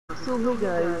So hey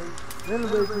guys,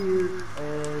 Renzo here,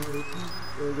 and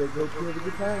hope you have a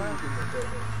good time.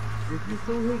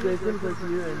 So hey guys, Renzo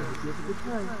here, and hope you have a good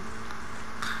time.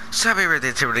 So happy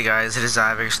birthday to everybody, guys. It is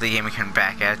Obviously Gaming coming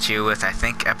back at you with, I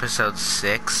think, episode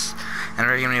 6. And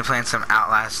we're going to be playing some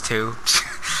Outlast 2.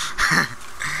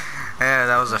 Yeah,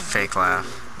 that was a fake laugh.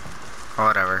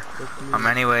 Whatever.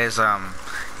 Anyways,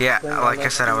 yeah, like I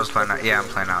said, I was playing, yeah, I'm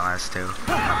playing Outlast 2.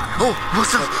 Oh,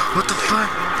 what the fuck?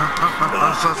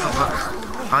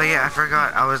 Oh yeah, I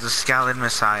forgot, I was the Scallon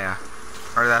Messiah.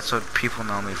 Or that's what people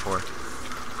know me for.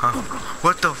 Huh?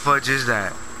 What the fudge is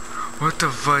that? What the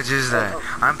fudge is that?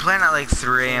 I'm playing at like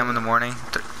 3 a.m. in the morning.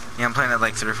 Yeah, I'm playing at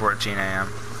like 3:14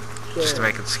 a.m. Just to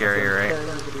make it scarier, right?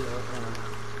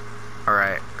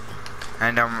 Alright.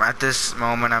 And at this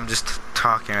moment, I'm just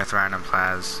talking with Random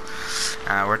Plaz.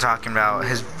 We're talking about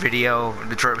his video,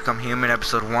 Detroit Become Human,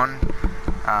 episode 1.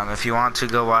 If you want to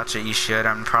go watch it, you should.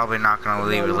 I'm probably not going to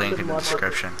leave a link in the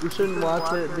description. You shouldn't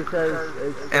watch it because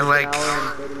it's like, an hour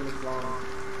and 30 minutes long.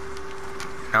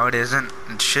 No, it isn't.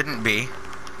 It shouldn't be.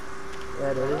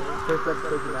 Yeah, it is. First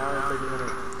episode's an hour and 30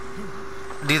 minutes.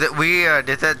 Dude, we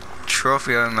did that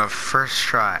trophy on the first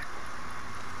try.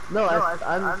 No, I'm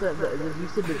saying you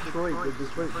said Detroit. The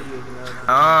Detroit video is an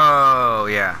hour. Oh,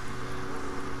 yeah.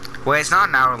 Wait, it's not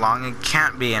an hour long. It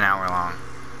can't be an hour long.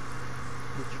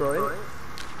 Detroit?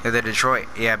 Yeah, the Detroit.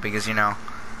 Yeah, because, you know,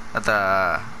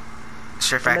 the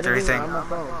SHAREfactory thing.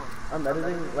 I'm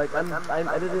editing, like, I'm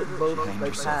edited both,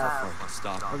 like, half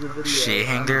of the video. She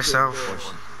hanged herself?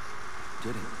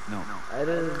 Did it? No. I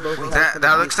edited both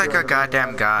that looks like a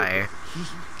goddamn guy.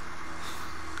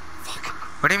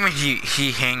 What do you mean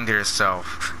he hanged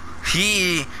herself?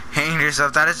 He hanged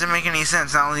herself? That doesn't make any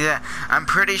sense. Not only that, I'm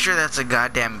pretty sure that's a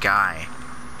goddamn guy.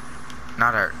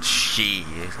 Not a she.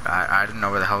 I don't know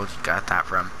where the hell you got that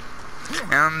from.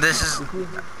 This is...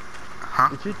 Huh?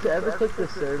 Did you ever take the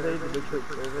survey, the Detroit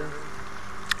survey?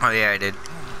 Oh yeah, I did.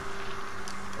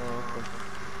 Oh, okay.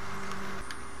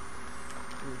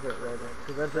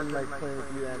 Because I've been like playing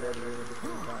with you and editing at the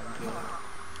same time.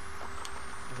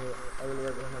 So I really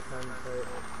haven't had time to play it.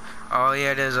 Oh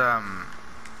yeah, it is,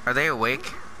 are they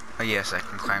awake? Oh yes, I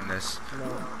can climb this.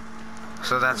 No.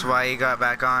 So that's why you got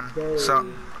back on? So,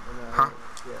 huh?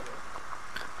 Yeah.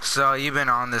 So you've been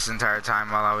on this entire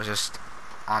time while I was just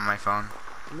on my phone?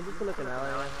 Let me just put like an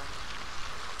hour.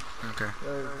 Okay.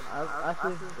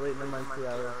 Actually, wait, never mind, 2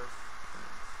 hours.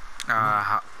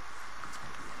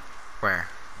 Where?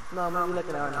 No, maybe like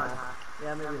an hour and a half.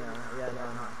 Yeah, maybe an hour. Yeah, an hour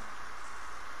and a half.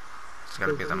 It's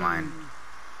gotta be the mine.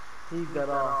 He got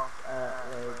off at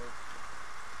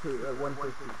like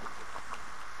 1:50.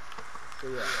 So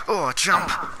yeah. Oh, jump!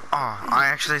 Oh, I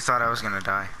actually thought I was gonna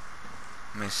die.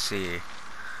 Let me see.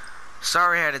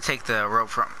 Sorry I had to take the rope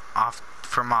from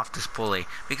off this pulley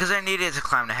because I needed to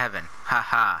climb to heaven.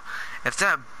 Haha. If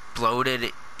that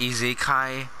bloated easy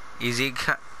kid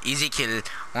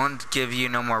won't give you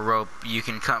no more rope, you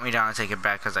can cut me down and take it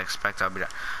back because I expect I'll be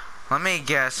done. Let me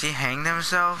guess, he hanged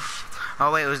himself?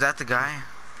 Oh wait, was that the guy?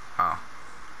 Oh.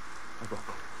 A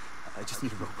rope. I just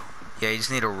need a rope. Yeah, you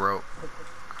just need a rope.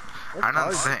 I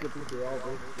don't think,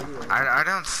 I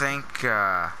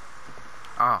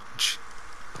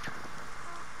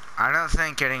don't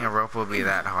think getting a rope will be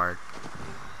that hard.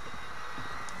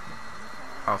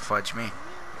 Oh, fudge me.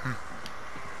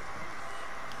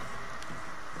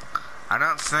 I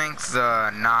don't think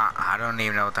I don't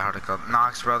even know what the hell to call them.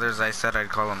 Knox Brothers, I said I'd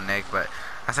call them Nick, but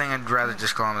I think I'd rather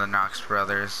just call them the Knox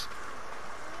Brothers.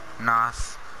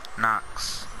 Knox.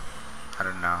 I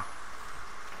don't know.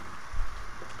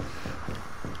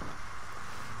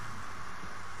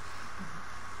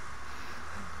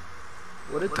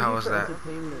 What did was that?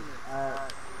 Entertainment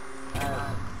at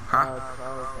Huh?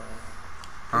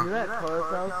 When you're at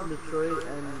Carl's house in Detroit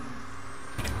and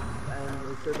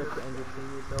it said that you entertain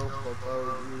yourself,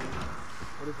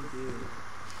 what did you do?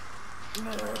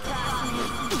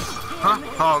 Huh?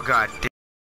 Oh god.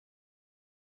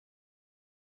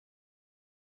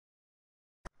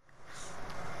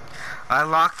 I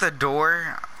locked the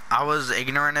door. I was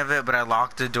ignorant of it, but I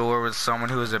locked the door with someone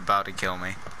who was about to kill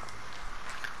me.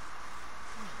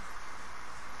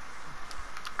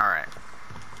 Alright.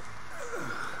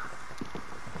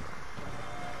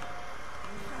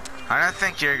 I don't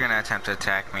think you're gonna attempt to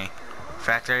attack me. In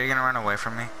fact, are you gonna run away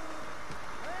from me?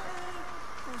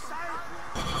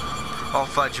 Oh,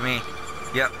 fudge me.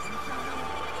 Yep.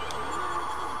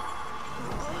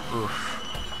 Oof.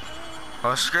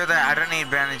 Oh, screw that. I don't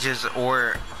need bandages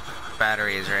or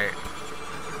batteries, right?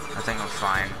 I think I'm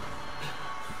fine.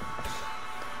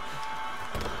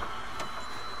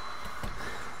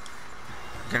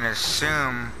 I'm gonna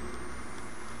assume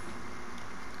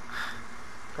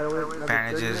Gotta wait another 30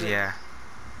 Bandages, minutes. yeah.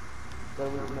 Gotta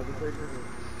wait another 30 minutes.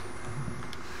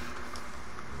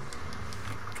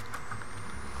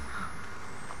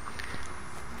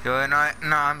 Yo,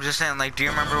 no, I'm just saying, like, do you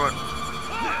remember what...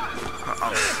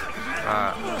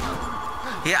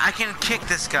 yeah, I can kick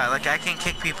this guy. Like, I can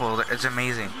kick people. It's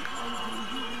amazing.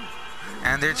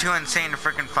 And they're too insane to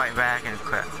freaking fight back and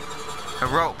quit. A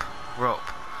rope. Rope.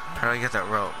 How do I get that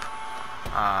rope?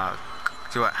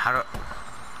 Do I... How do...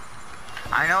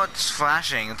 I know it's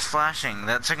flashing. It's flashing.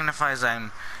 That signifies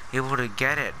I'm able to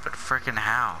get it. But freaking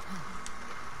how?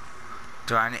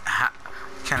 Do I need...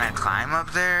 Can I climb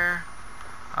up there?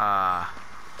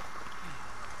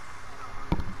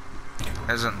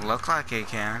 Doesn't look like it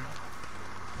can.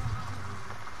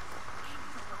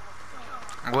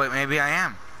 Wait, maybe I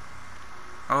am.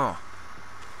 Oh.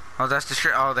 Oh, that's the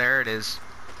shirt. Oh, there it is.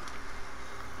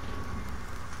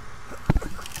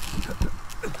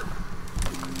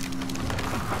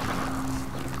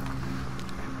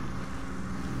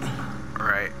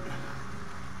 Right.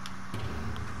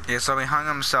 Yeah, so he hung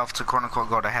himself to quote-unquote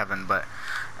go to heaven, but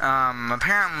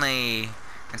apparently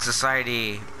in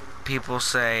society, people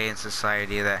say in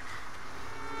society that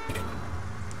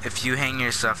if you hang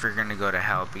yourself, you're gonna go to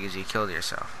hell because you killed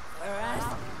yourself.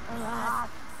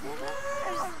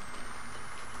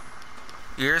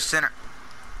 You're a sinner.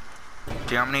 Do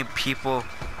you know how many people...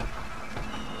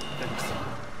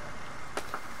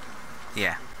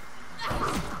 Yeah.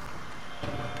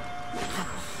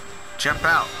 Jump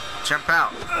out. Jump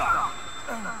out.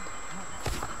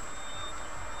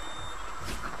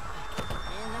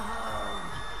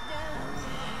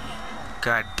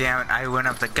 God damn it, I went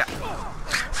up the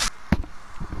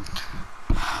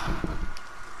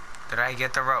Did I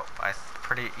get the rope?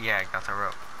 Yeah, I got the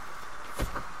rope.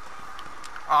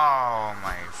 Oh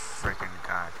my freaking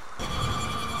god.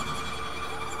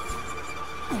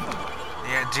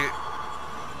 Yeah, dude.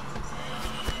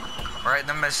 Right,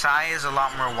 the Messiah is a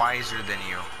lot more wiser than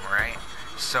you, right?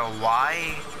 So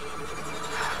why...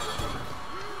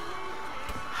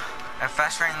 A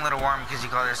festering little worm because you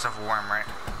call yourself a worm, right?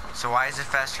 So why is a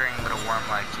festering little worm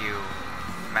like you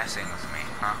messing with me,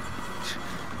 huh?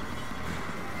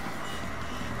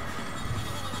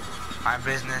 My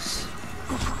business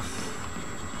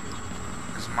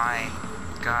is my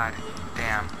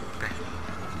goddamn thing.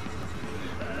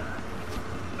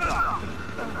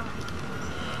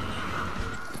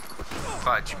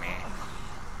 Fudge me.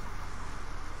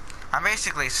 I'm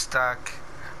basically stuck.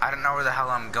 I don't know where the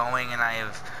hell I'm going and I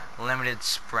have limited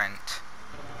sprint.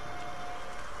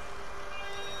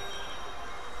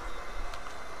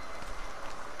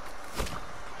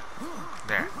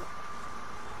 There.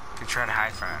 You try to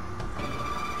hide from him.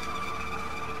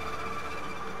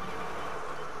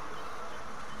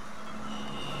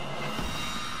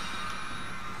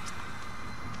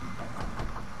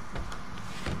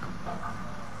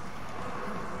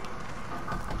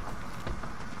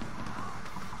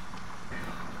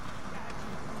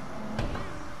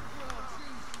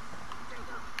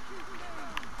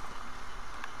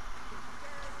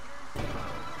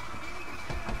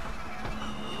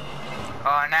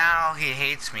 Oh, now he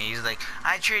hates me. He's like,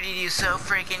 I treated you so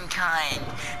freaking kind,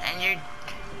 and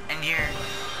you're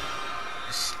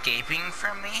escaping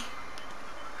from me?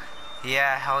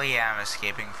 Yeah, hell yeah, I'm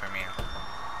escaping from you.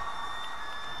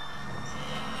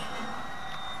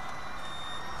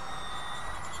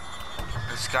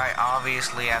 This guy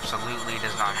obviously, absolutely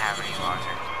does not have any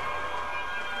logic.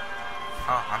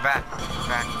 Oh, I'm back.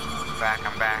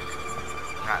 I'm back.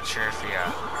 I'm not sure if he,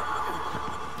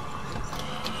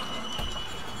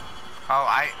 Oh,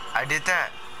 I did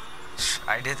that.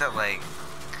 I did that, like,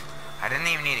 I didn't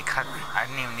even need to cut. I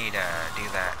didn't even need to do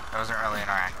that. It wasn't really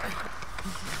interactive.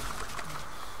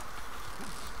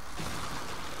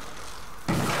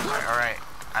 Alright.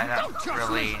 I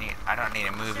don't need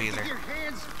a move either. Your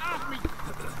hands off me.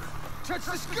 Touch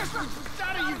disgusting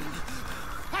out of you.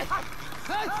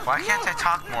 Why can't I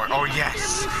talk more? Oh,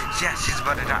 yes. Yes, he's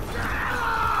about to die.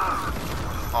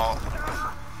 Oh.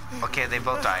 Okay, they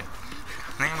both died.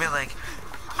 And they're gonna be like,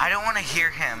 I don't want to hear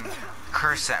him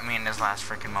curse at me in his last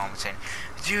freaking moment saying,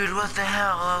 dude, what the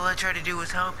hell? All I tried to do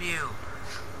was help you.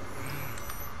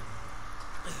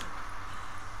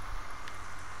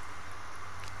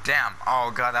 Damn.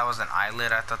 Oh, God, that was an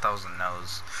eyelid. I thought that was a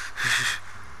nose.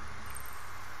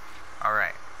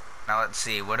 Alright. Now, let's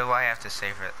see. What do I have to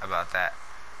say about that?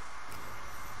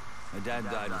 My dad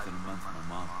died within a month of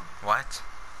my mom. What?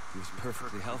 He was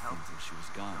perfectly healthy until she was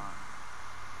gone.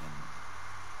 And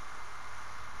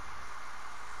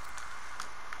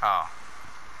oh.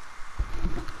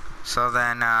 So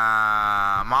then,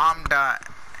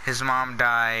 his mom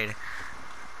died,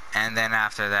 And then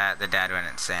after that, the dad went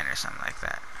insane or something like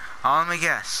that. Oh, let me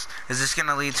guess. Is this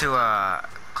gonna lead to a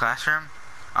classroom?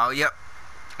 Oh, yep.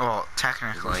 Well,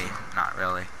 technically, not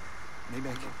really. Maybe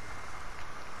I can.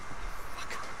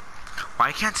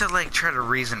 Why can't I, like, try to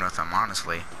reason with him,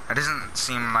 honestly? It doesn't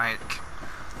seem like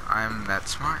I'm that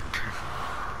smart.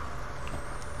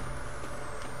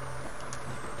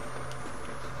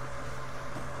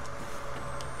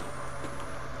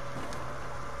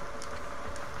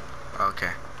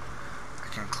 Okay. I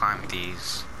can climb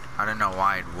these. I don't know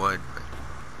why it would, but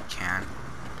I can.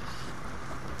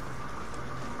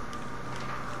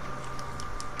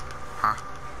 Huh?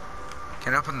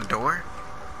 Can I open the door?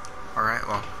 Alright,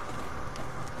 well.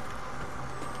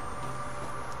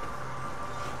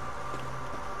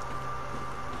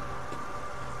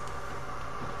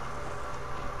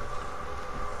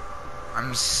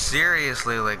 I'm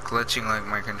seriously, like, glitching, like,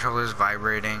 my controller's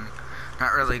vibrating.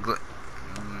 Not really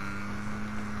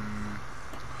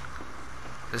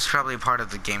This is probably part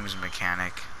of the game's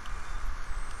mechanic.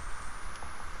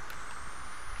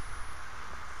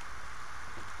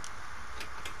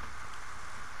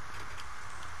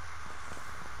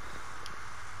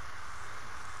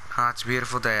 Oh, it's a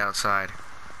beautiful day outside.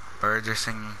 Birds are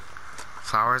singing.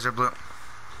 Flowers are blooming.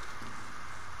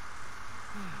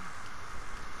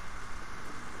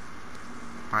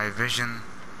 My vision.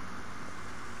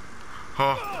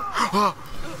 Oh.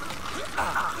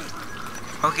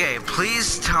 Okay,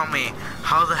 please tell me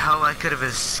how the hell I could have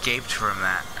escaped from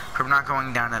that. From not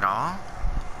going down at all?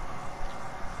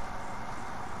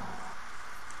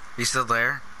 You still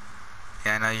there?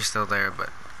 Yeah, I know you're still there,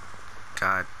 but...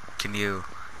 God, can you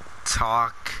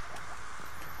talk?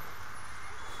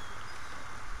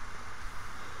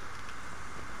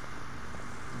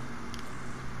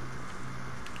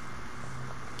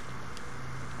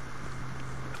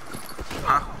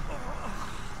 Huh?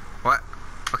 What?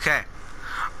 Okay.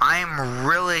 I'm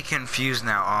really confused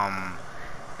now.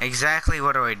 Exactly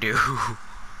what do I do?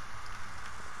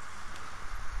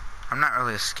 I'm not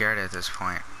really scared at this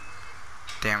point.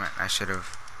 Damn it, I should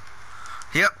have.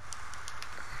 Yep.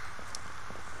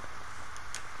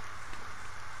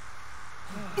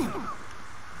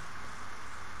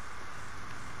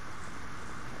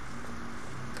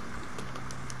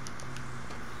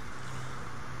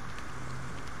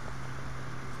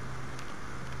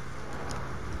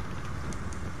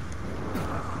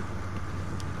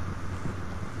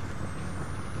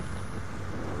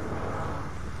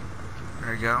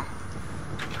 There we go.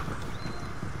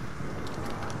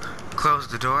 Close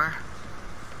the door.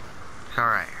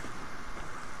 Alright.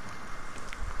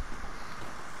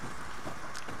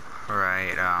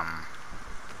 Alright,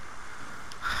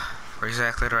 where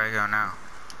exactly do I go now?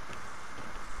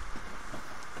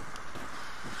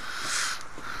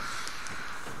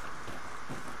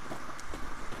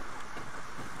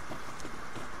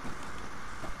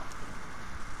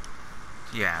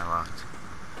 Yeah, locked.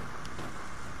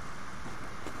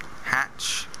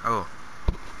 Hatch. Oh.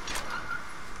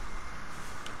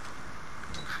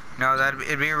 No,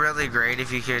 it'd be really great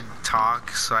if you could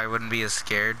talk so I wouldn't be as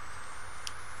scared.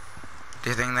 Do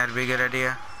you think that'd be a good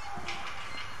idea?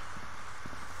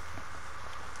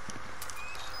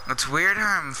 It's weird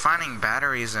how I'm finding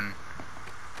batteries in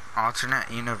alternate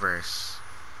universe.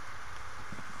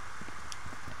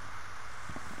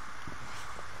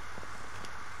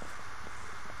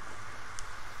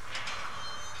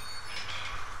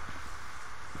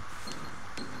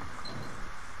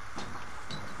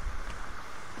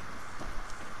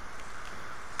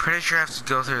 Pretty sure I have to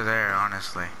go through there,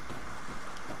 honestly.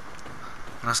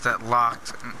 Unless that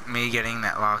locked, me getting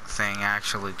that locked thing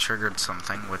actually triggered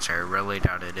something, which I really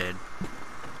doubt it did.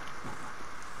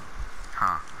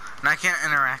 Huh. And I can't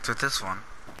interact with this one.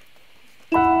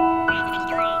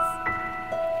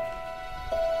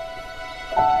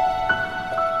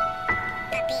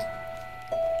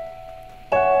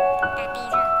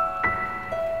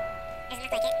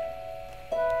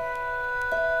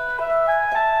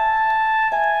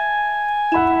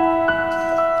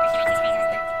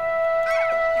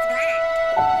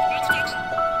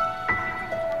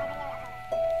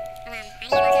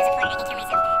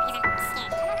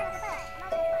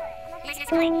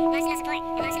 Emotional support.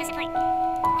 Honestly, if you play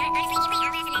Outlast and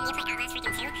then you play Outlast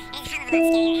freaking 2, it's hell of a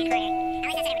lot scarier and harder.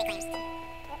 At least that's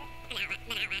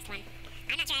what everybody claims. Than Outlast 1.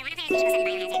 I'm not sure. I want to play Resident Evil 7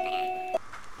 Biohazard, but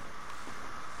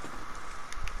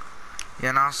Yeah,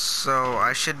 and also,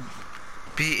 I should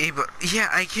be able... Yeah,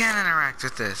 I can interact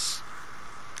with this.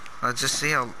 Let's just see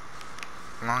how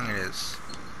long it is.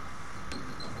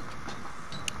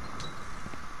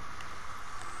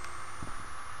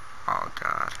 Oh,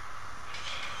 God.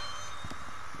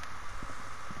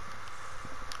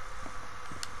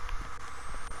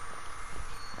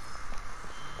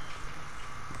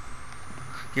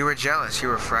 You were jealous. You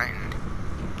were frightened.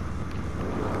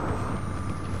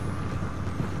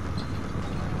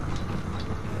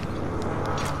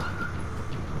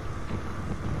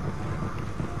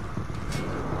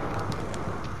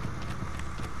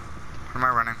 What am I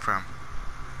running from?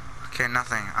 Okay,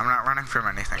 nothing. I'm not running from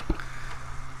anything.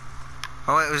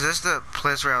 Oh wait, was this the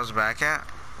place where I was back at?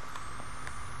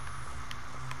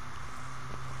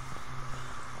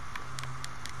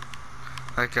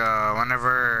 Like,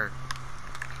 whenever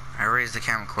I raised the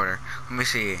camcorder. Let me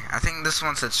see. I think this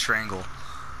one said strangle.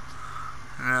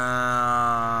 I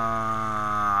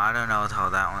don't know what the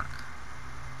hell that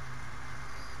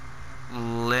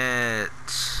one. Lit.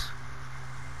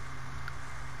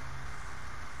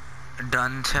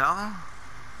 Done tell?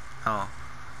 Oh.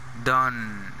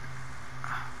 Done.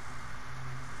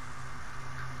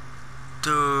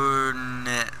 Darn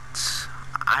it.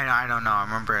 I don't know. I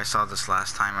remember I saw this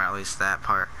last time, or at least that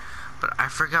part. But I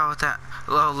forgot what that...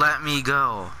 Oh, let me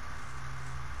go.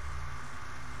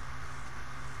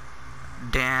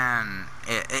 Dan.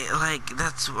 It like,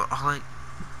 that's what, like...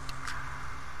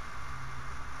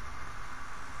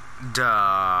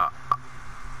 Duh.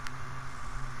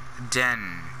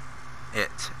 Den.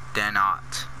 It.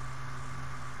 Denot.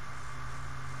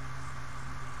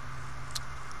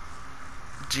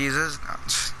 Jesus.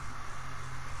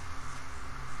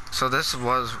 So this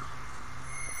was...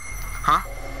 Huh?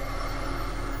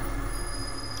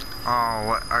 Oh,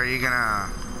 what are you gonna...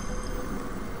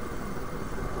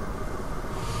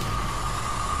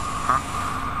 Huh?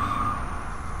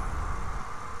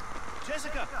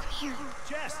 Jessica! Here.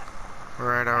 Jess!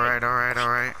 Alright.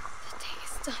 The day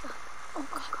is done. Oh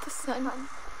God, the sun.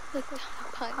 Look down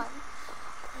upon.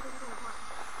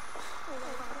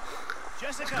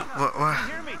 Jessica! What? Can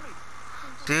you hear me?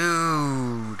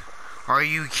 Dude, are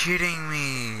you kidding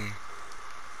me?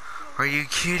 Are you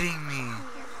kidding me?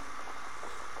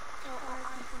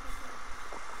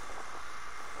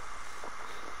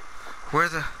 Where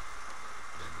the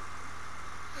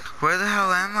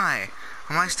hell am I?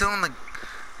 Am I still in the...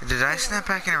 Did I snap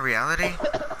back into reality?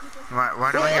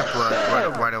 Why do I hear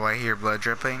blood? Why do I hear blood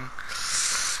dripping?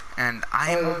 And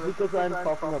I'm... because I'm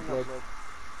coughing up blood.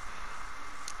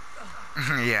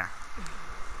 Yeah.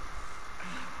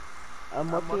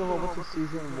 I'm watching a whole bunch of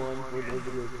season 1 for the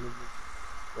video games.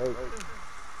 Like,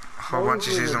 A whole bunch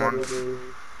of season 1.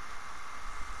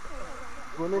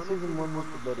 When the season 1 was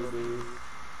the better days.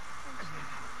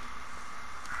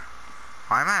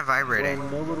 Why am I vibrating?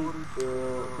 When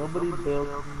nobody built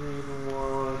season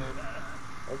 1.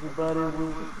 Everybody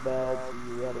was bad, so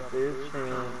you had a fair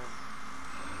chance.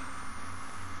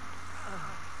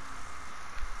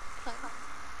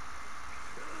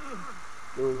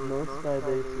 There was no sky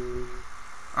bases.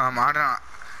 I don't...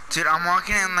 Dude, I'm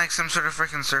walking in like some sort of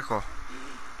freaking circle.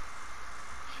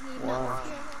 Why?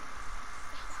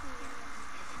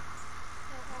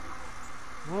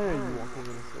 Why are you walking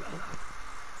in a circle?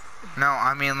 No,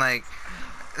 I mean like...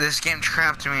 This game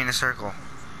trapped me in a circle.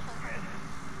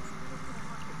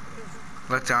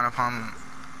 Look down upon...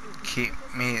 Keep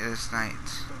me this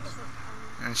night.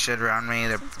 And shed around me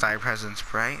thy presence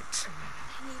bright.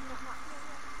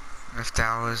 If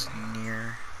thou was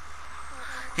near.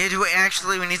 Yeah, dude, wait,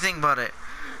 actually, when you think about it,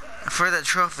 for that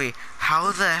trophy,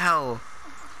 how the hell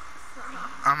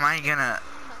am I gonna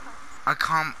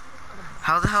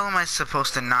how the hell am I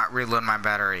supposed to not reload my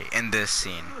battery in this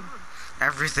scene?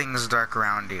 Everything is dark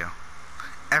around you.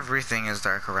 Everything is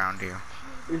dark around you.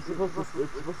 It's supposed to be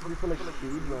for like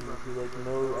speedrunners who like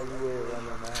know everywhere around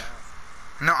the map.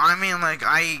 No, I mean like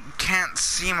I can't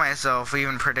see myself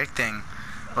even predicting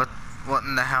what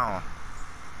in the hell.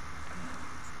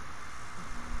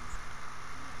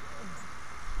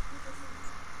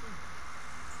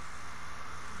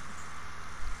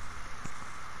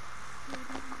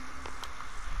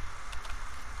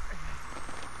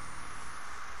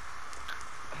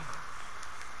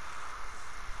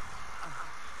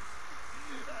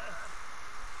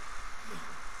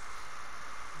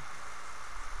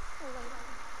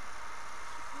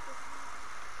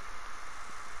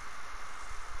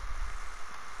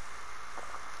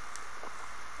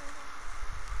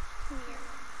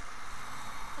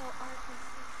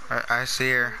 I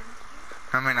see her.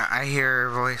 I mean, I hear her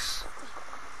voice.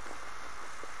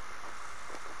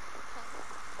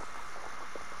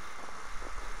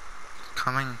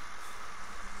 Coming.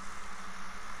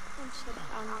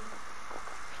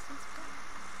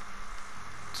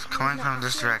 It's coming from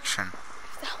this direction.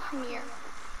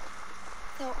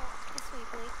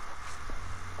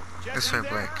 This way,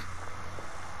 Blake.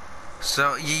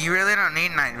 So, you really don't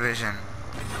need night vision.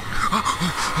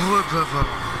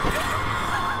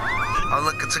 Oh,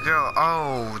 look, it's a girl.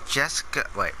 Oh, Jessica.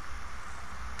 Wait.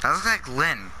 That looks like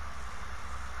Lynn.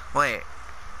 Wait.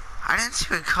 I didn't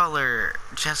see what color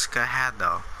Jessica had,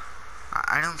 though.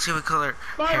 I don't see what color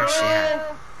hair she had.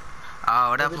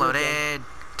 Oh, it uploaded.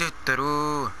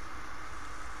 Doo-doo-doo.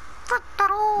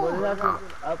 Well, it hasn't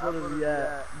uploaded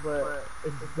yet, but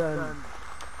it's done.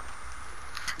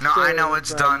 No, I know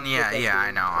it's done. Yeah,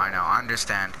 I know. I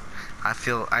understand. I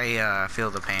feel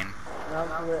the pain. I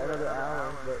have to wait another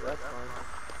hour, but that's fine.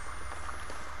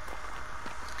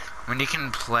 When you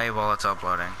can play while it's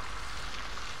uploading.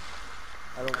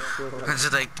 I don't feel like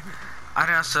It's like, I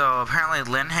don't know, so apparently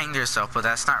Lynn hanged herself, but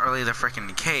that's not really the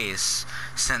freaking case,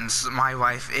 since my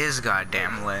wife is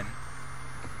goddamn Lynn.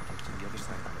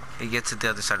 It gets to the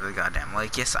other side of the goddamn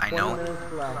lake. Yes, I 20 know.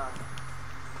 minutes left.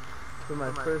 So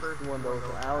my first one though was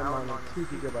an hour long and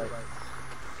 2 gigabytes.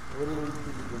 Literally 2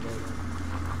 gigabytes.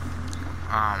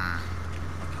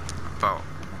 About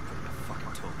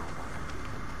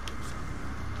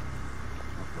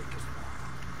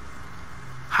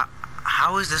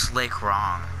how is this lake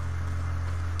wrong?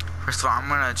 First of all, I'm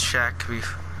gonna check.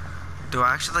 Do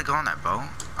I actually go on that boat?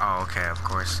 Oh, okay, of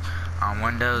course.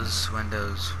 Windows.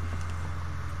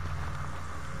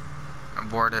 A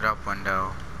boarded up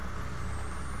window.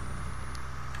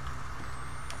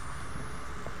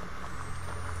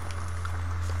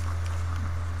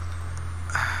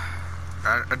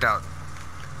 I doubt.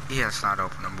 Yeah, it's not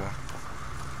openable.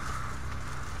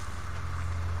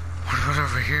 What about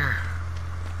over here?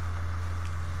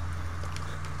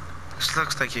 This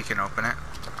looks like you can open it.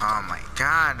 Oh my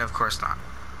god, of course not.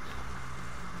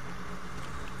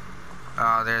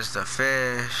 Oh, there's the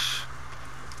fish.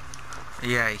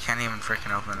 Yeah, you can't even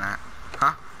freaking open that.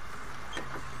 Huh?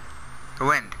 The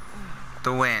wind.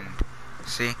 The wind.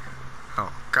 See?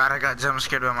 Oh, god, I got jump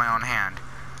scared by my own hand.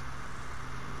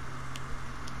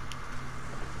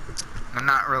 I'm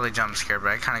not really jump scared, but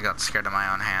I kind of got scared of my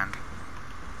own hand.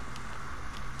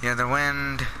 Yeah, the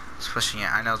wind is pushing it.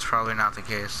 I know it's probably not the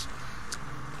case.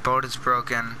 Boat is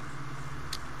broken.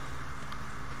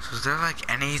 So is there like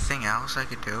anything else I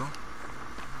could do?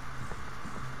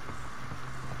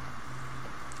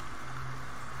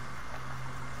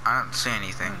 I don't see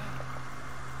anything.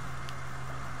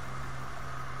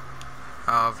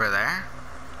 Oh, over there?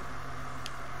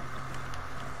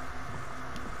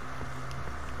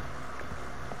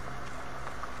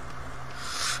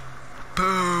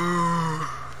 Boo!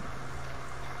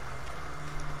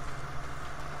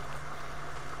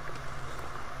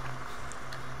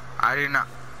 I do not.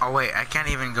 Oh wait, I can't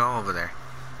even go over there.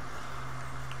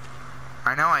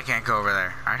 I know I can't go over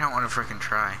there. I don't want to freaking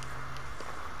try.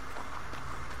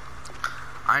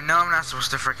 I know I'm not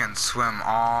supposed to freaking swim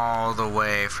all the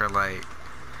way for like,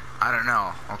 I don't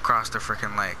know, across the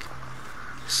freaking lake.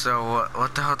 So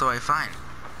what the hell do I find?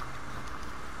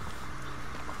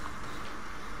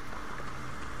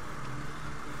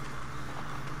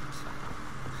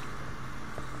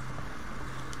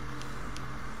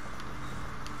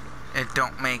 It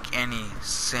don't make any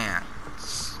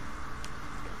sense.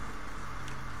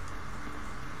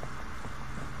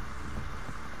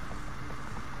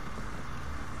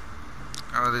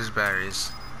 Oh, there's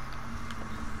batteries.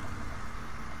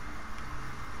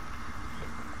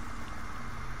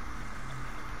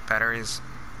 Batteries.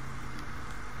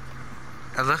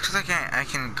 It looks like I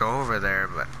can go over there,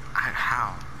 but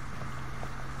how?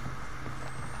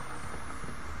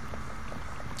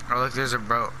 Oh, look, there's a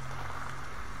boat.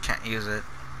 Can't use it.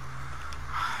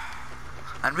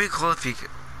 That'd be cool if you could.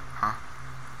 Huh?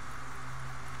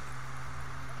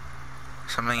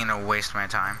 Something gonna waste my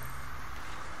time.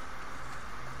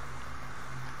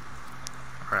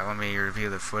 Alright, let me review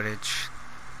the footage.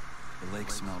 The lake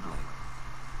smelled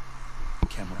like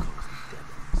chemicals and dead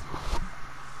things.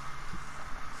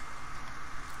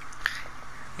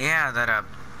 Yeah, that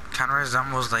kind of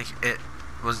resembles like it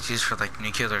was used for like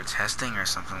nuclear testing or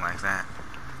something like that.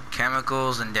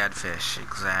 Chemicals and dead fish,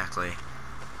 exactly.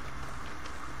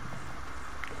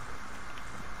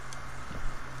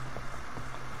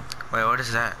 Wait, what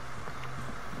is that?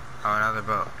 Oh, another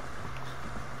boat.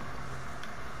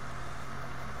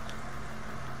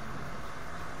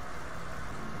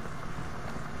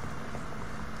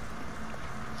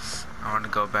 I want to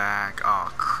go back.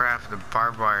 Oh crap, the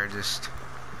barbed wire just...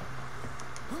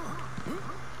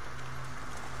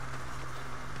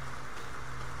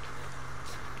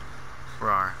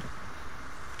 Rawr.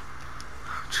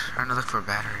 I'm trying to look for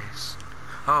batteries.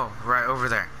 Oh, right over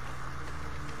there.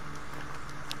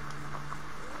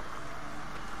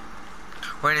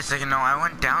 Wait a second, no, I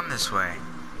went down this way.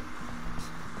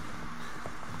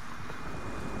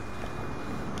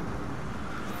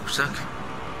 Look.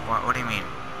 What do you mean?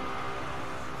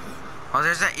 Oh,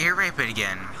 there's that ear rape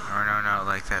again. Or no,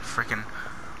 like that freaking.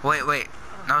 Wait.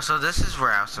 No, so this is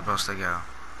where I was supposed to go.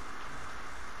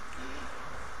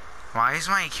 Why is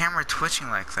my camera twitching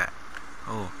like that?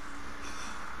 Oh.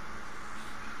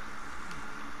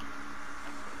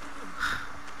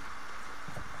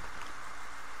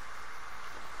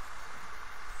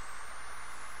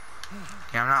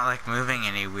 Yeah, I'm not like moving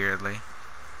any weirdly.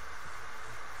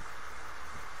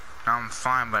 No, I'm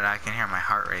fine, but I can hear my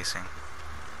heart racing.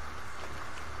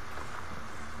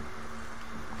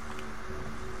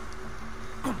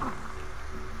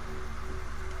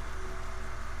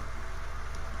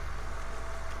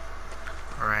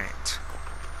 Right.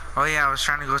 Oh yeah, I was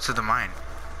trying to go to the mine.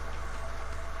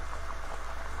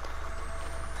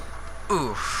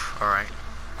 Oof. Alright.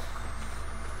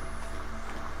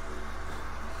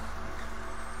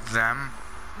 Them.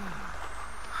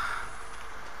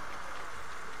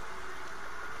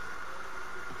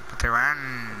 But they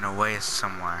ran away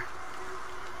somewhere.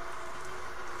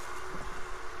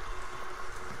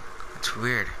 It's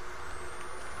weird.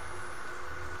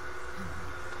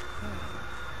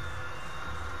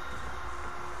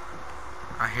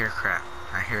 I hear crap.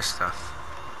 I hear stuff.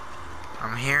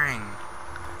 I'm hearing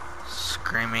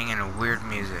screaming and weird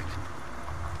music.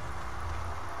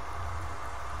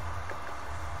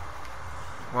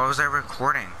 What was I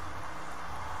recording?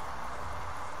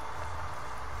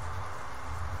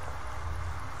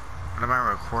 What am I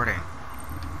recording?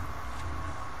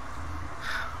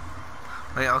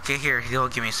 Wait, okay, here, he'll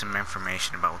give me some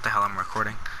information about what the hell I'm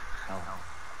recording. Help.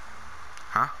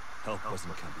 Huh? Help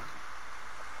wasn't coming.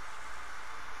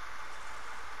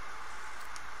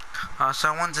 Oh,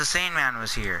 so once the sane man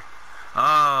was here.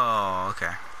 Oh,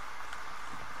 okay.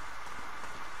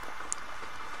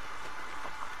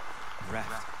 Raft.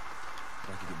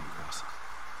 But I could get me across.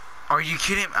 Are you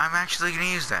kidding? I'm actually gonna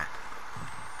use that.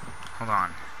 Hold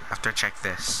on. I have to check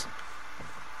this.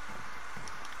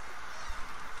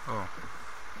 Oh.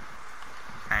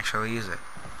 Actually use it.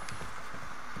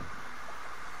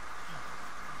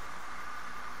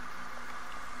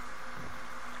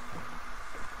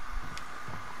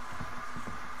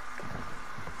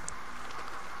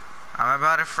 I'm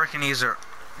about to freaking use a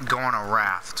go on a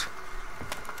raft.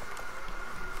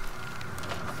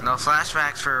 No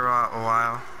flashbacks for a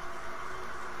while.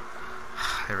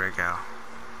 There we go.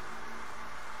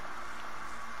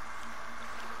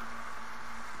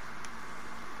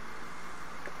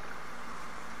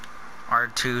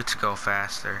 R2 to go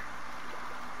faster.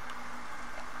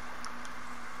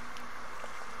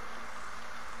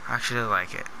 I actually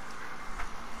like it.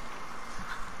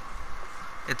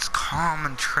 It's calm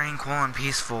and tranquil and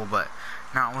peaceful, but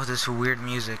not with this weird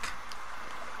music.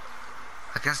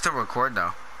 I can still record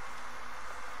though.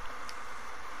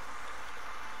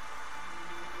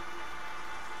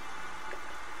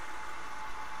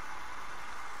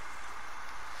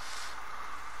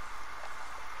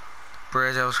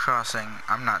 Bridge I was crossing,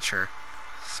 I'm not sure.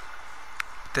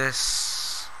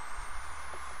 This...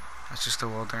 That's just the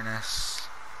wilderness.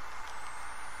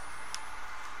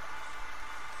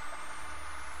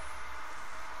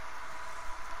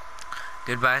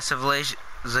 Goodbye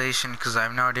civilization, because I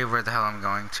have no idea where the hell I'm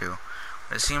going to.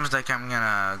 But it seems like I'm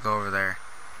gonna go over there.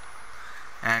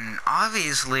 And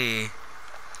obviously,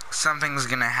 something's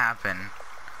gonna happen.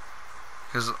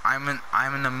 Because I'm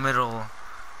in the middle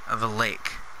of a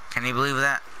lake. Can you believe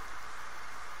that?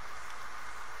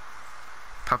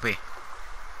 Puppy.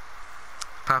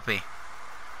 Puppy.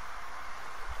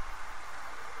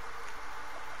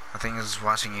 I think he's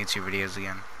watching YouTube videos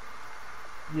again.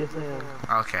 Yes, I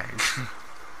am. Okay.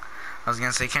 I was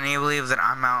gonna say, can you believe that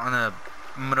I'm out in the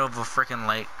middle of a freaking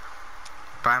lake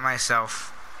by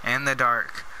myself in the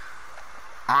dark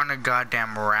on a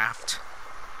goddamn raft?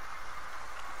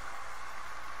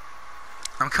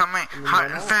 I'm coming. In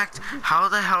fact, how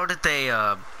the hell did they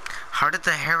how did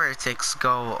the heretics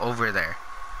go over there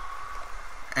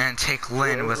and take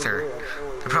Lynn with her?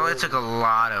 They probably took a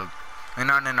lot of.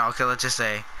 No. Okay, let's just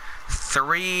say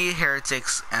 3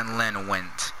 heretics and Lynn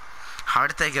went. How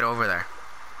did they get over there?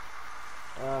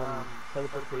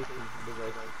 Teleportation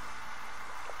device.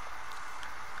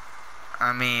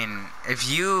 I mean, if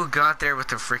you got there with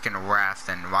the freaking raft,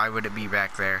 then why would it be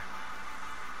back there?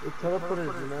 It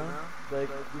teleported, you know? Like,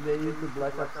 they used the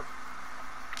Black Ops.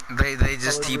 They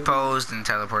just T-posed and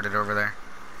teleported over there.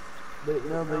 They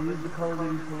used the Call of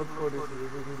Duty teleporters so they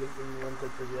didn't get from one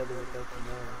side to the other without the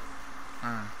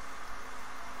knowledge.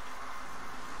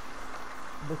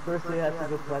 But first they had to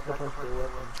go back up on their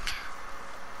weapon.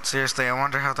 Seriously, I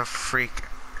wonder how the freak...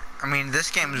 I mean, this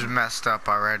game's messed up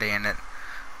already, and it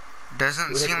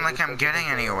doesn't seem like I'm getting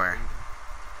anywhere.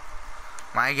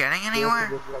 Am I getting anywhere?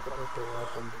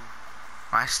 Am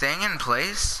I staying in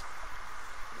place?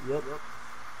 Yep.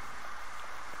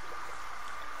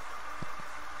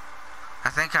 I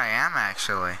think I am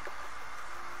actually.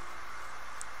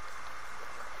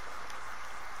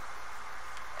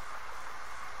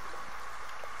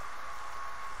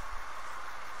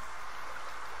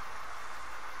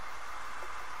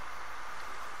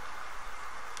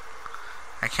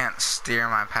 I can't steer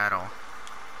my paddle.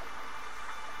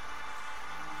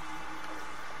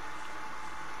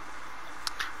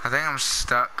 I think I'm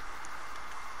stuck.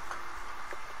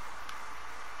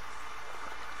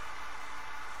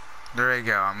 There we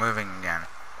go, I'm moving again.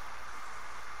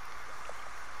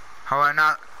 Oh,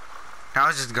 now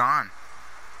it's just gone.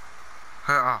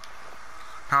 Oh,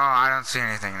 I don't see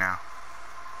anything now.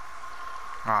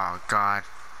 Oh, God.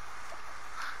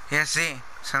 Yeah, see?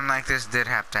 Something like this did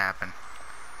have to happen.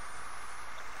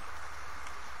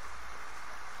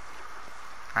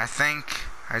 I think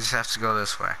I just have to go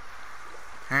this way.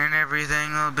 And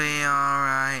everything will be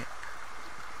alright.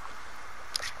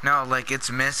 No, like,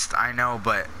 it's mist, I know,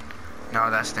 but... No,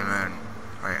 that's the moon.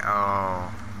 Wait,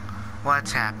 oh...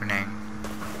 What's happening?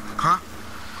 Huh?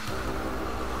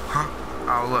 Huh?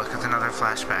 Oh, look, it's another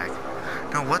flashback.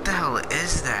 No, what the hell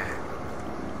is that?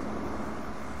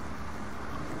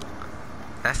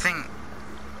 That thing...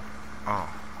 Oh.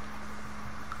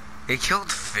 It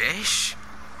killed fish?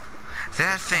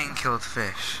 That thing killed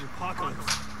fish.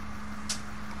 Apocalypse.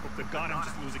 Hope to God I'm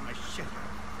just losing my shit.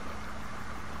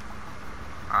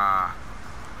 I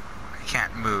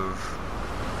can't move.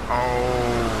 Oh.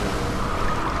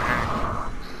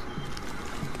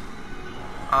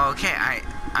 Okay,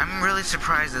 I'm really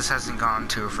surprised this hasn't gone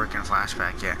to a freaking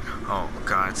flashback yet. Oh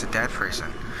God, it's a dead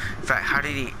person. In fact, how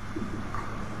did he...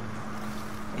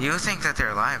 You think that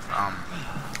they're alive?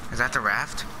 Is that the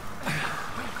raft?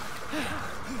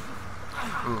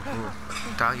 Ooh.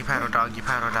 Doggy paddle, doggy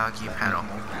paddle, doggy paddle.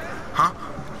 Huh?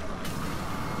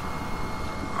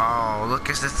 Oh, look,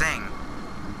 it's the thing.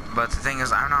 But the thing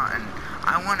is, I'm not in...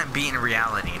 I want to be in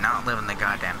reality, not live in the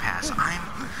goddamn past.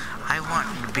 I want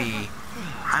to be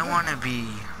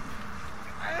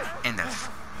in the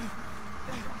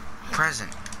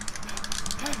present.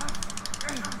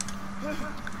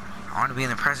 I want to be in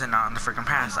the present, not in the freaking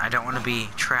past. I don't want to be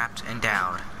trapped and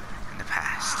down in the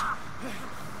past.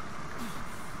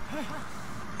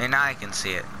 And now I can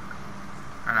see it.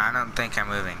 And I don't think I'm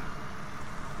moving.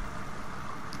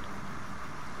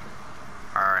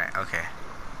 Alright, okay.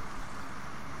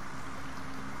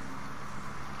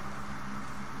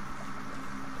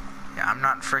 Yeah, I'm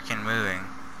not freaking moving.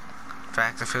 In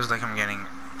fact, it feels like I'm getting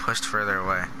pushed further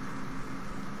away.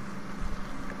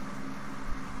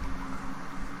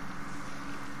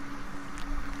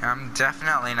 I'm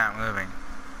definitely not moving.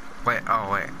 Wait, oh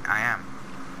wait, I am.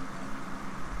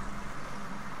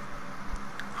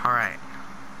 Alright.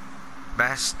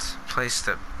 Best place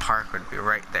to park would be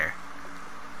right there.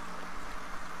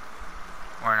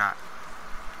 Or not.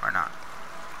 Or not.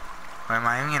 Wait, am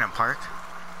I even gonna park?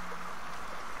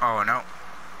 Oh, no.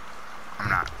 I'm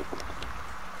not.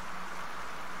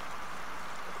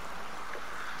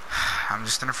 I'm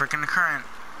just in a freaking current.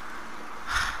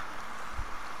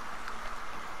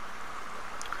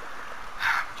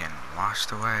 I'm getting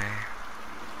washed away.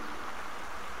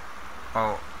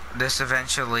 Oh, this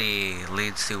eventually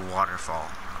leads to waterfall,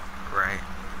 right?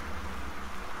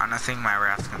 I don't think my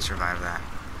raft can survive that.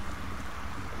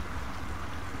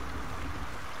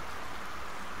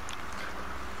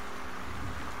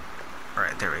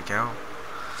 Alright, there we go.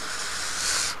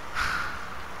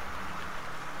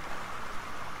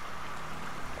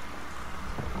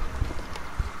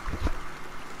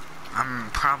 I'm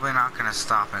probably not gonna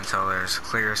stop until there's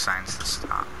clear signs to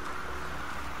stop.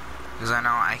 Because I know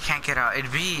I can't get out.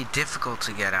 It'd be difficult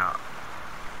to get out.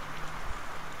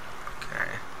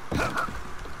 Okay.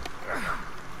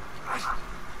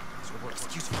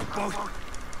 Excuse for a boat.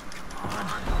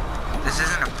 This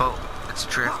isn't a boat. It's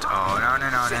drift. Oh, no. No.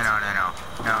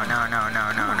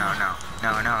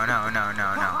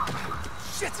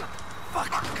 Shit!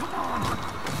 Fuck! Come on!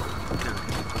 Dude.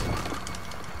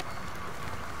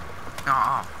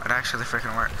 Oh, it actually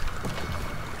freaking worked.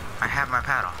 I have my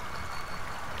paddle.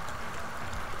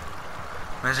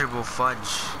 Miserable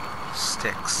fudge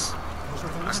sticks.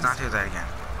 Let's not do that again.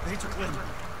 They took Lynn.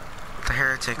 The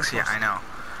heretics, yeah, I know.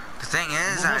 The thing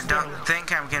is, I don't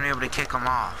think I'm gonna be able to kick them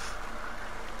off.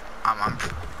 I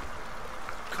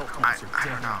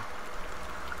don't know.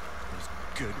 Those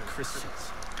good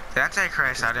Christians. The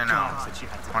Antichrist, I don't know.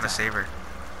 Want to save her.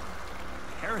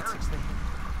 Heretics,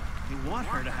 they want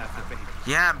her to have the baby.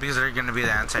 Yeah, because they're gonna be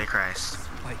the Antichrist.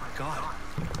 My God.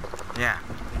 Yeah.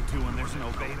 They do when there's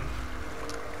no baby.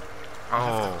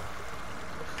 Oh.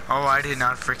 Oh, I did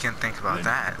not freaking think about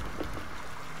that.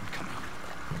 I'm coming.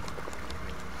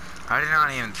 I did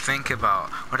not even think about,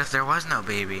 what if there was no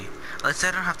baby? Let's say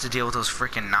I don't have to deal with those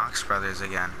freaking Knox brothers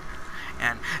again.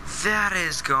 And that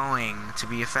is going to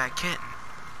be a fat kitten.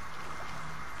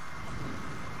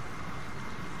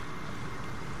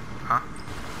 Huh?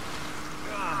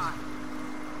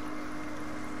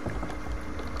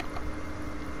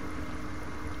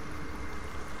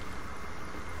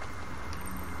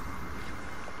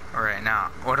 Alright,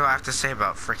 now, what do I have to say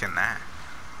about freaking that?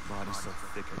 Body's so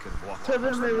thick I could walk 7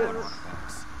 across the water minutes. on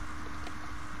pass.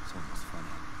 It's almost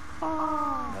funny.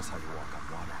 That's how you walk on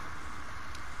water.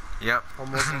 Yep.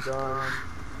 Almost done.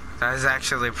 That is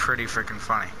actually pretty freaking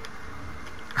funny.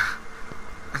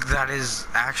 That is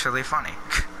actually funny.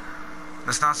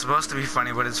 That's not supposed to be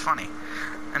funny, but it's funny.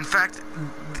 In fact,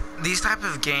 these type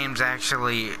of games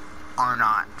actually are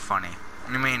not funny.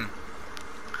 I mean,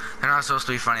 they're not supposed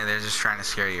to be funny, they're just trying to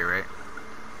scare you, right?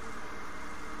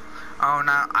 Oh,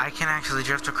 now I can actually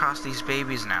drift across these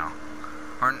babies now.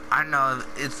 Or, I don't know,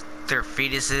 it's their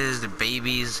fetuses, the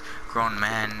babies, grown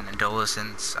men,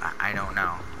 adolescents, I don't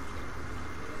know.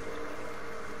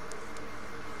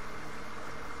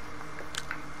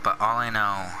 But all I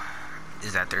know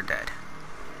is that they're dead.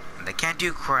 And they can't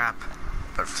do crap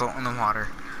but float in the water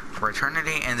for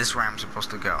eternity, and this is where I'm supposed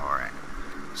to go, alright.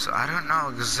 So I don't know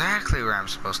exactly where I'm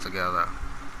supposed to go though.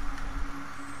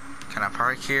 Can I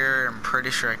park here? I'm pretty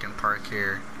sure I can park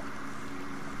here.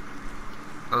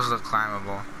 Those look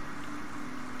climbable.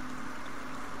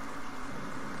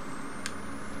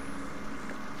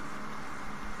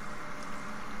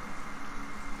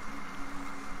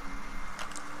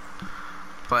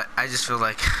 But I just feel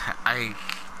like I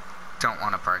don't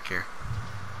want to park here.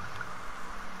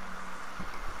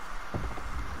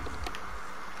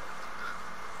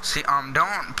 See,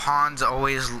 don't ponds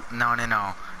always,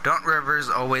 no. Don't rivers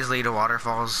always lead to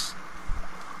waterfalls?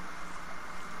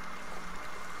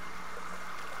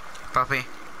 Puppy?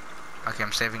 Okay,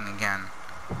 I'm saving again.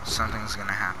 Something's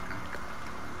gonna happen.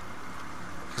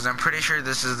 Because I'm pretty sure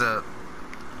this is it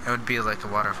would be like a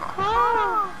waterfall.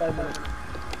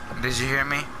 Did you hear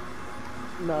me?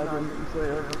 No, I didn't say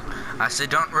it. I said,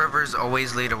 don't rivers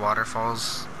always lead to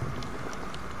waterfalls?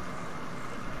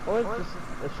 Or it's just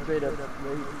a straight up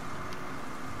lake.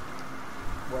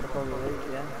 Waterfall lake,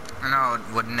 yeah. No,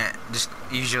 wouldn't it just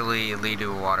usually lead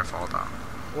to a waterfall though?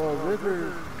 Well,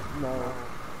 rivers, no.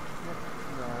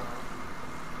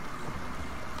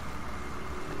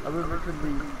 A river could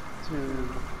lead to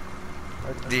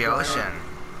a The ocean.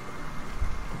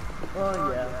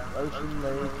 Oh yeah, ocean,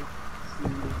 lake,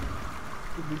 sea,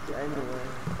 could lead to anywhere.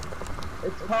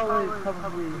 It's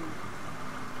probably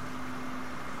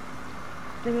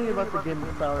thinking about the game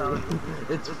of power,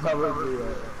 it's probably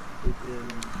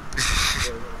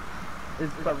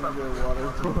it's probably a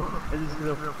waterfall. It's just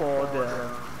gonna fall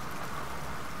down.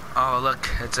 Oh look,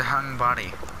 it's a hung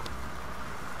body.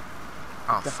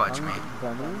 Oh, fudge me.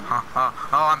 Oh,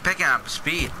 I'm picking up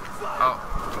speed.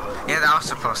 Oh, yeah, that was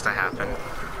supposed to happen.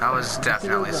 That was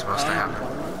definitely supposed to happen.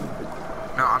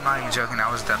 No, I'm not even joking,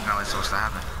 that was definitely supposed to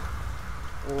happen.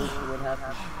 What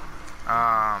happened?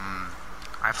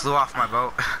 I flew off my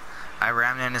boat. I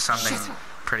rammed into something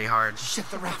pretty hard. Shit,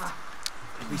 the raft.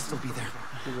 At least they'll be there.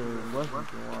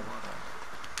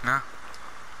 No?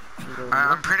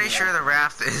 I'm pretty sure the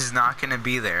raft is not gonna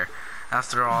be there.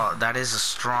 After all, that is a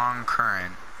strong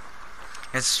current.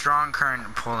 It's strong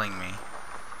current pulling me.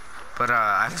 But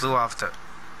I flew off the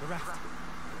raft.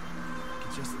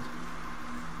 Just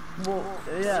well,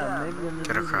 yeah, maybe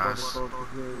get across.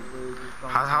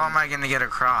 How am I gonna get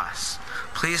across?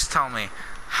 Please tell me,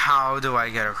 how do I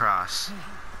get across?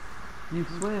 You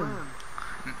swim.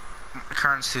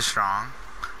 Current's too strong.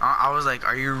 I was like,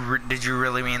 did you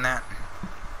really mean that?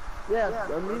 Yes,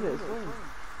 I mean it, swim.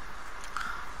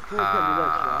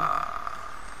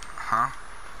 Huh?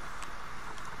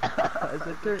 I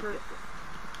said, Kurt.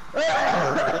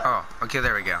 Oh, okay,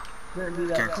 there we go.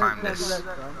 Can climb this.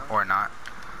 Or not.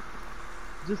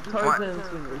 Just Tarzan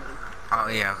swingers. Oh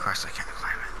yeah, of course I can't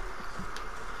climb it.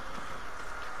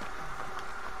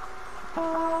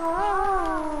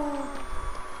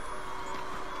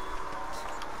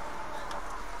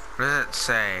 What does it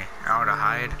say? How to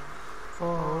hide?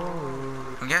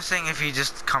 I'm guessing if you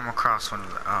just come across one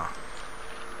of the... Oh.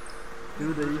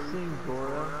 Dude, are you seeing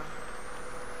Bora?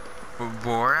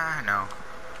 Bora? No.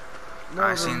 No,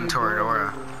 I've seen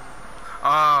Toradora.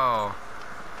 Oh.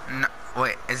 No,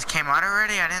 wait, it came out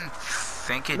already? I didn't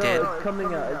think it did. No, it's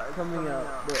coming out. It's coming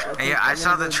out. Yeah, I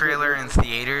saw the trailer in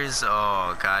theaters.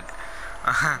 Oh, God.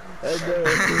 In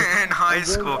high And then-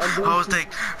 school, and then I was she-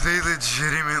 like, they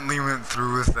legitimately went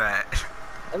through with that.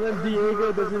 And then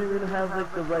Diego doesn't even have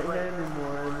like the right hand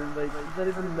anymore, and then like he's not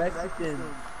even Mexican.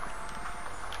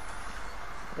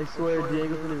 I swear,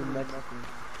 Diego's not even Mexican.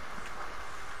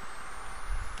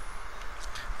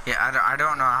 Yeah, I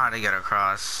don't know how to get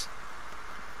across.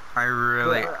 I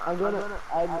really.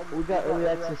 But we got early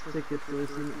access tickets, so we're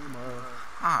seeing it tomorrow.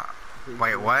 Ah,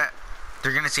 wait, what?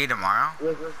 They're gonna see tomorrow?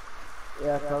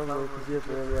 Yeah, probably, because we have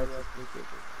early access tickets.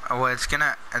 Oh, well, it's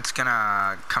gonna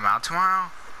come out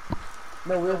tomorrow?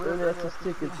 No, we have early access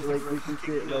tickets, like we can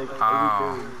see it like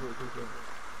Oh. a week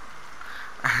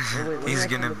early. He's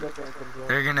gonna.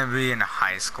 They're gonna be in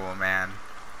high school, man.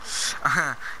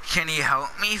 Can you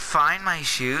help me find my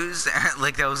shoes?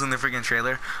 Like that was in the freaking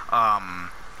trailer.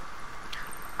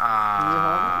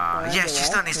 Yeah, she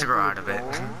still needs to grow out of it.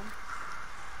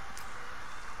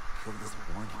 What is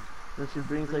warning? Then she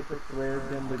brings like the flare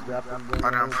gun, the grappling gun. I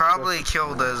don't know, probably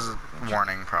killed as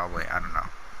warning, probably. I don't know.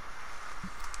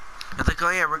 It's like, oh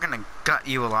yeah, we're gonna gut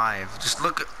you alive. Just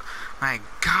look at. My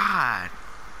god.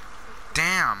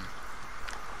 Damn.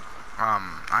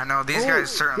 I know these guys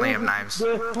certainly have knives.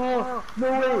 Oh,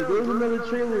 no way, there was another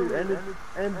trailer,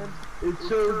 and it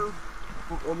showed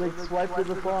like swipe to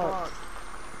the fox.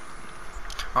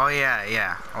 Oh yeah,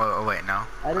 yeah. Oh wait, no.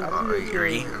 I didn't see that trailer.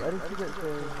 Re- I didn't see that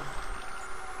trailer.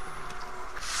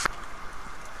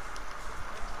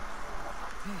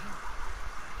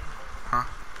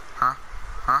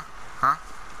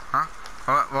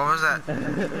 What was that?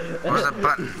 What was that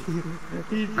button?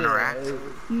 He said, Interact?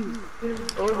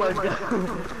 oh my god.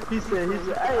 He said,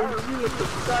 hey, she look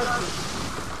disgusting.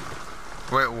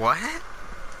 Wait, what?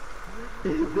 They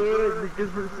were like,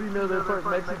 because you know they're part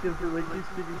Mexican, so like he's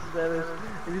speaking Spanish,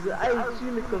 and he said, "Ay,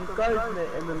 chile con carne,"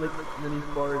 and then like, then he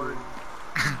farted.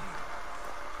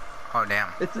 Oh damn.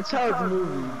 It's a child's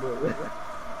movie, but.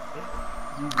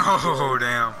 Oh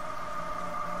damn.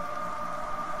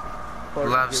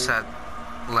 Love set.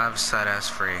 set us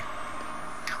free.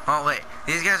 Oh wait,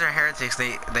 these guys are heretics.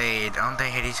 They don't they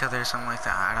hate each other or something like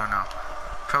that. I don't know.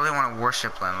 Probably want to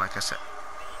worship them, like I said.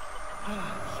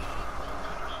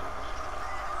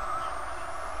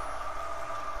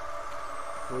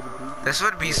 This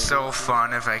would be so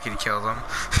fun if I could kill them.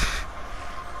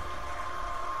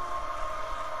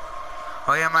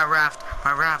 Oh yeah, my raft.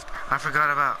 I forgot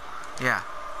about. Yeah.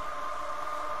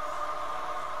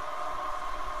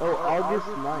 Oh, August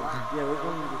 9th. Yeah, we're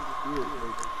going to see it.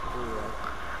 Like,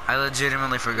 I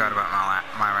legitimately forgot about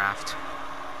my raft.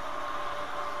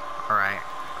 Alright.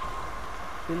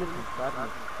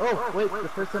 oh, wait, the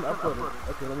first one uploaded.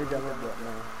 Okay, let me download that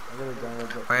now. I'm gonna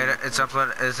download that. Wait, it's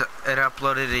uploaded. Is it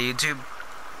uploaded to YouTube?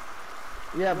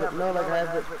 Yeah, but no, like I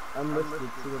have it unlisted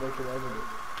so that I can edit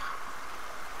it.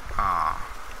 Aw.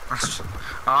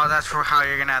 Oh, that's for how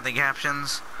you're gonna have the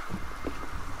captions?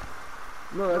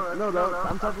 No,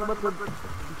 I'm talking about the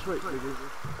Detroit figures.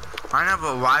 I know,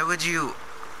 but why would you...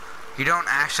 You don't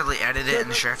actually edit it in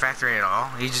SHAREfactory at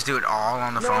all? You just do it all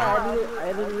on the phone? I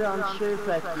edited it on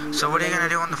SHAREfactory. So what are you gonna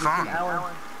do on the phone?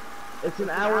 It's an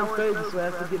hour and 30, so I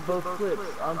have to get both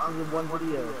clips onto the one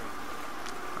video.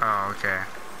 Oh, okay.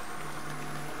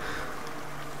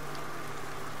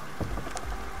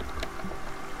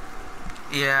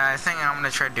 Yeah, I think I'm gonna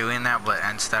try doing that, but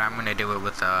instead I'm gonna do it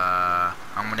with a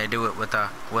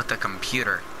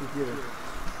computer.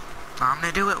 I'm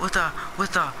gonna do it with a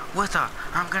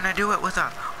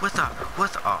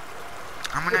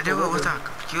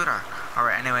computer.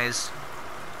 Alright, anyways.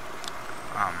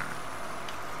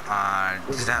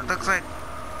 Does that look like...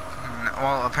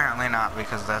 Well, apparently not,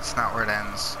 because that's not where it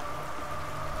ends.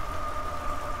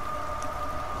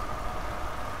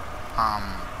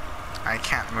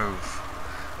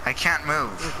 I can't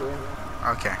move.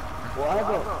 Okay. Well, I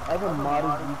have a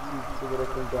modded YouTube so that I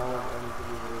can download any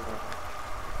video later.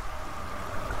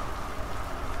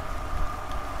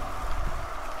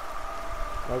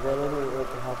 Like I literally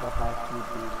like to have a hack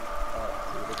YouTube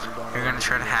so that I can download. You're gonna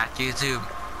try to hack YouTube?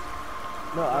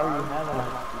 No, I already have a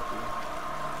hack YouTube.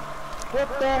 What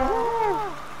the hell?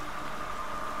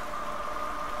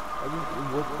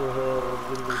 What the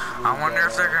hell? I wonder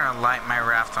if they're gonna light my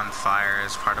raft on fire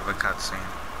as part of a cutscene.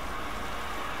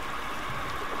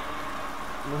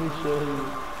 Let me show you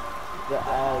the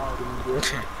ads and this.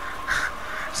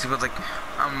 See, but like,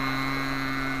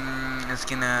 it's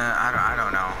gonna. I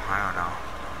don't know.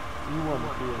 You want to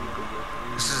see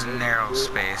it? This is narrow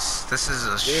space. This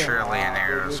is surely a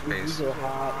narrow space. These are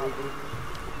hot.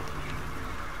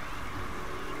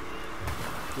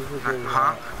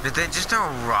 Huh? Did they just throw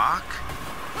a rock?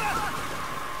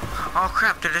 Oh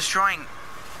crap! They're destroying.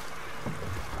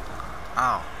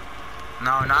 Oh.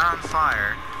 No, not on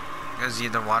fire. Because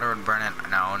the water would burn it.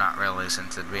 No, not really,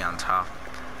 since it'd be on top.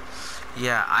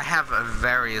 Yeah, I have a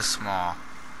very small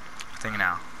thing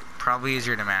now. Probably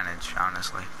easier to manage,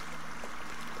 honestly.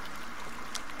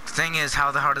 The thing is,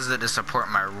 how the hell does it to support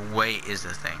my weight is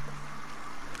the thing.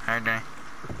 Alright, Danny?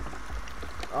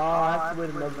 Oh, I have to wait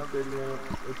another 30 minutes.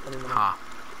 Or 20 minutes. Ha.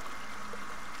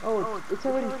 Oh, it's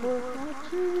already 4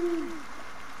 o'clock. Jeez.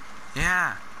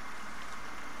 Yeah.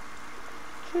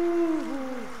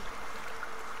 Jeez.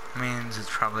 Means it's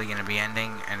probably gonna be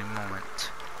ending any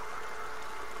moment.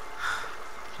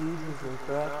 Jesus and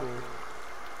crackers.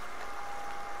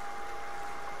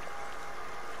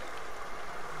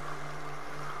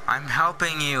 I'm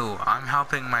helping you. I'm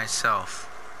helping myself.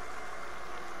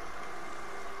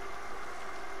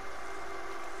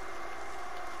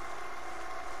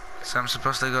 So I'm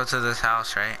supposed to go to this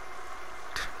house, right?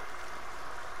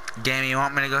 Damn, you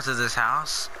want me to go to this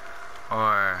house?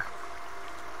 Or...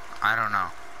 I don't know.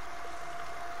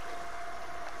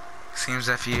 Seems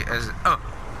if you... Oh!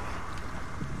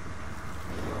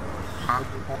 Huh?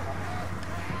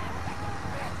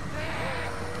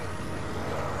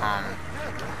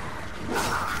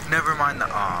 Never mind the...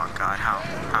 Oh, God, how?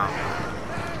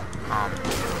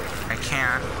 I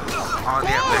can't. All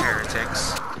the other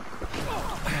heretics.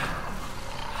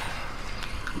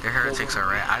 The heretics are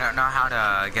right. I don't know how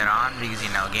to get on because,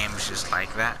 you know, games just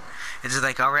like that. It's just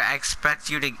like, alright, I expect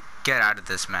you to get out of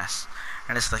this mess.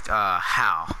 And it's like,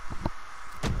 how?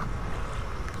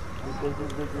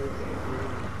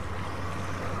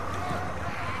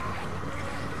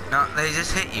 No, they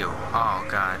just hit you. Oh,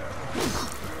 God.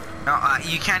 No,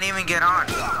 you can't even get on.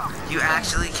 You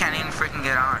actually can't even freaking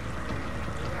get on.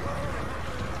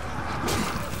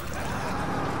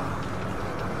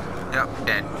 Yep,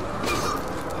 dead.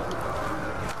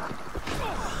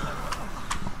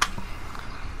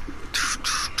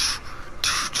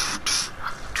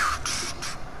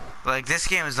 Like, this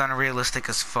game is unrealistic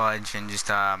as fudge and just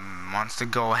wants to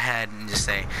go ahead and just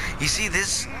say, you see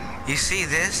this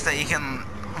that you can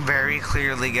very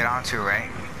clearly get onto, right?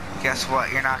 Guess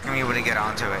what? You're not going to be able to get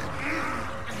onto it.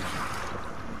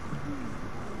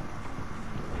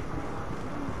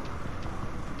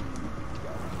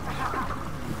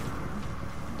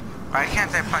 Why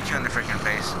can't I punch you in the freaking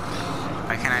face?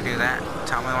 Why can't I do that?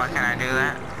 Tell me why can't I do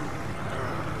that?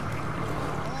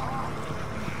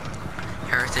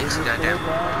 Heretics, goddamn.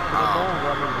 Oh.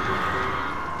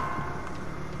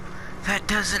 That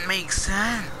doesn't make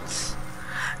sense.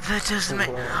 That doesn't make...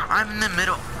 I'm in the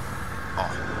middle...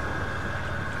 Oh.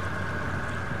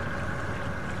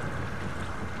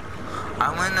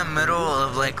 I'm in the middle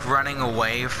of, like, running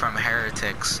away from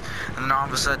heretics. And then all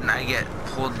of a sudden I get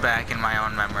pulled back in my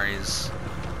own memories.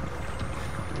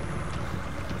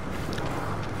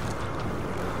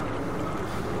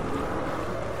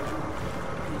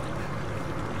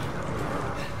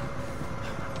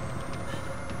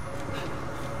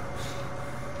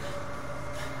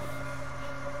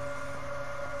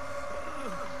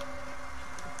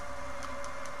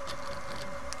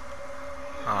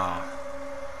 Oh.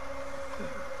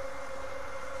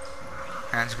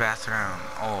 Men's bathroom.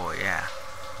 Oh, yeah.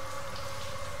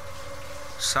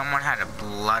 Someone had a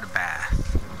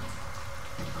bloodbath.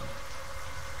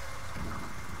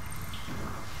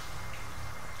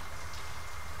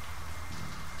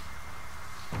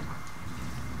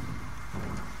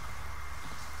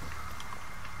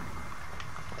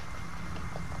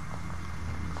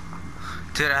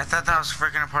 Dude, I thought that was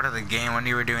freaking a part of the game when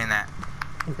you were doing that.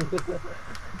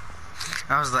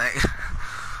 I was like,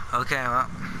 okay, well,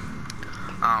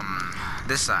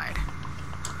 this side.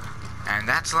 And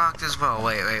that's locked as well.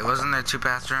 Wait, wasn't there 2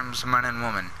 bathrooms, men and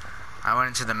woman? I went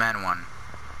into the men one.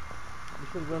 You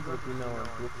should run to the female one.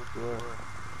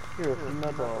 Here,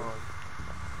 female dog.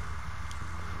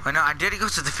 Wait, no, I did go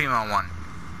to the female one.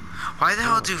 Why the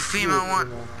hell do female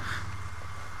one?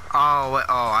 Oh, wait,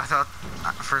 oh, I thought,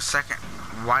 for a second,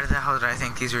 why the hell did I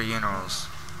think these were urinals?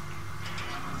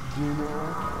 Urinal?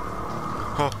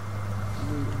 Oh.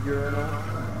 Urinal?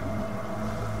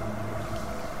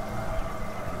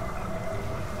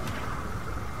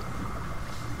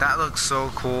 That looks so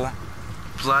cool.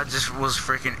 Blood just was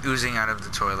freaking oozing out of the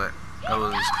toilet. It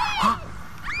was...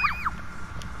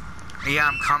 Yeah,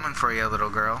 I'm coming for you, little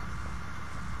girl.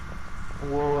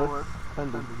 Whoa, that's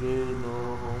kind of gay,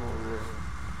 no homo.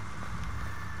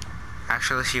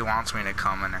 Actually, she wants me to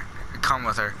come in her. Come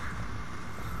with her.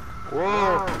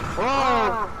 Whoa!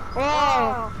 Whoa!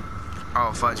 Whoa!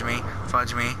 Oh, fudge me.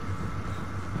 Fudge me.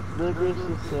 The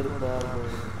just said a bad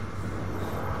word.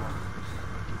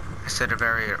 I said a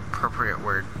very appropriate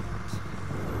word.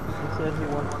 He said he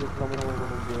wants to come in with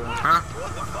a girl. Huh?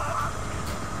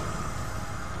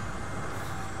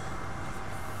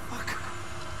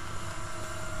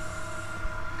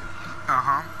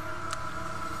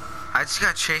 I just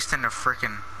got chased in a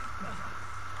freaking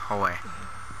hallway.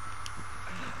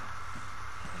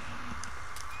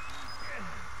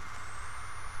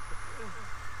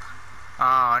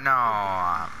 Oh no.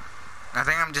 I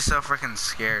think I'm just so freaking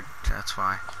scared. That's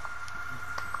why.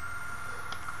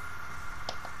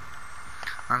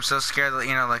 I'm so scared that,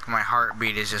 you know, like my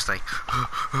heartbeat is just like,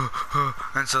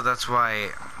 and so that's why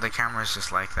the camera's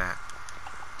just like that.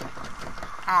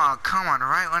 Oh, come on,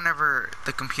 right whenever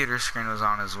the computer screen was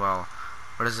on as well.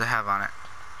 What does it have on it?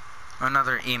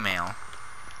 Another email.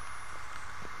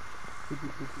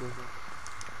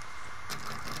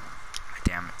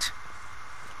 Damn it.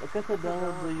 Look at the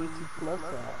download the YouTube Plus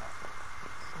app.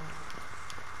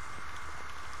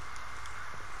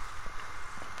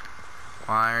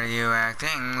 Why are you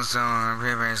acting so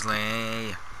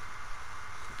previously?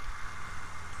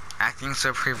 Acting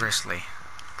so previously.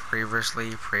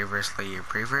 Previously.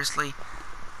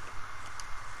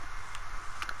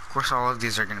 Of course, all of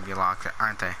these are gonna be locked,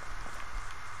 aren't they?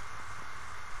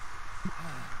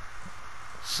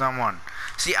 Someone.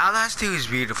 See, Outlast 2 is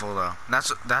beautiful though.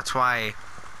 That's why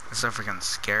it's so freaking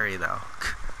scary though.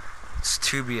 It's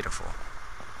too beautiful.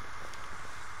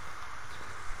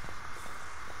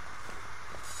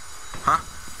 Huh?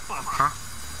 Huh?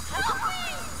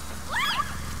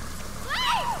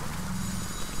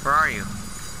 Where are you?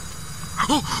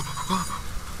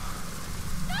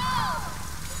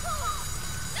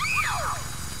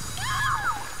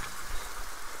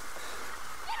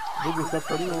 Look, stop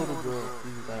fighting a little girl.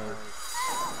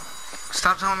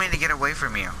 Stop telling me to get away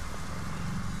from you.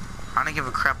 I don't give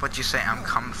a crap what you say. I'm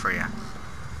coming for you.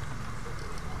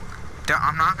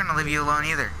 I'm not gonna leave you alone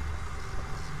either.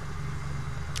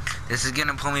 This is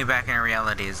gonna pull me back into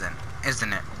reality, isn't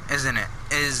it?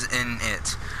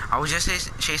 I was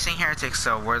just chasing heretics,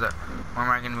 so where am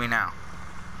I gonna be now?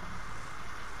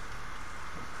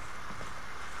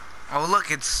 Oh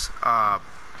look, it's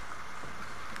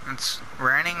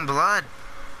raining blood.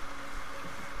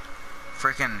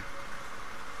 Freaking,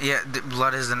 yeah, the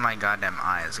blood is in my goddamn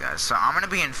eyes, guys. So I'm gonna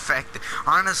be infected.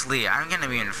 Honestly, I'm gonna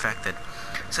be infected.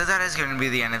 So that is going to be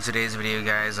the end of today's video,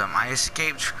 guys. I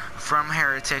escaped from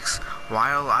heretics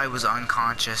while I was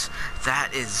unconscious.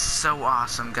 That is so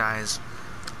awesome, guys.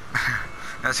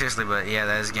 No, seriously, but yeah,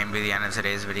 that is going to be the end of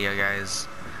today's video, guys.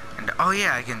 And oh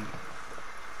yeah,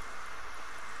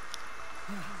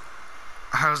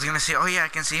 I was going to say, oh yeah, I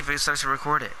can see if it starts to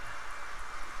record it.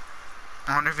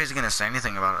 I wonder if he's going to say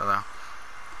anything about it, though.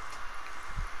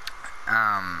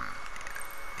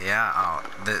 Yeah, oh,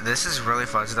 this is really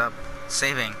fucked up.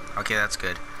 Saving. Okay, that's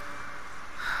good.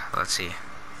 Let's see.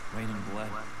 Raining blood.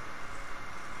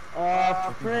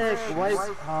 Frick, why?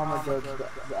 Oh my god,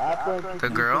 the app that I keep The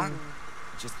girl?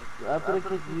 Just the app that I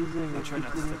keep using is try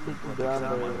not to keeping slip taken blood down because I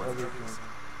by don't want other to things.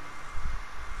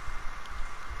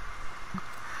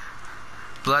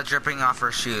 Blood dripping off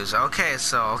her shoes. Okay,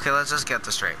 let's just get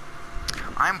this straight.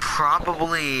 I'm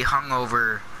probably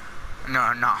hungover.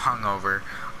 No, not hungover.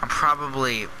 I'm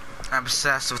probably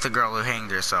obsessed with the girl who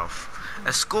hanged herself.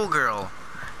 A schoolgirl.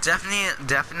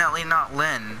 Definitely not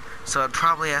Lynn. So it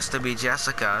probably has to be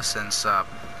Jessica, since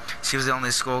she was the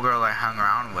only schoolgirl I hung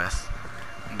around with.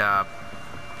 And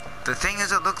the thing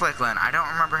is, it looked like Lynn. I don't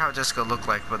remember how Jessica looked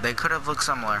like, but they could have looked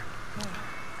similar.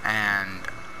 And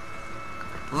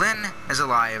Lynn is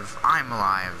alive. I'm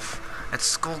alive. It's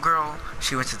schoolgirl.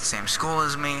 She went to the same school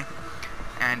as me.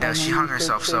 And she hung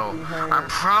herself, so I'm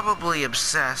probably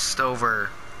obsessed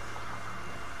over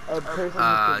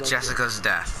Jessica's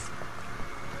death.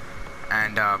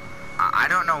 And I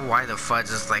don't know why the fudge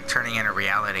is like turning into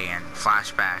reality and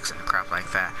flashbacks and crap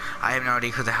like that. I have no idea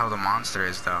who the hell the monster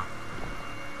is, though.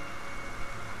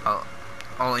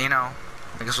 Oh, you know,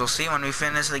 I guess we'll see when we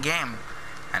finish the game.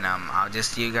 And I'll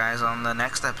just see you guys on the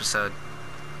next episode.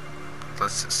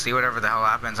 Let's see whatever the hell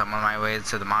happens. I'm on my way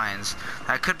to the mines.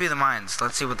 That could be the mines.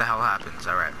 Let's see what the hell happens.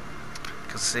 Alright.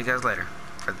 See you guys later.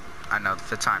 For, I know,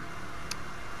 the time.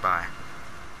 Bye.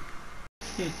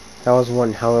 That was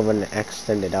one hell of an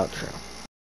extended outro.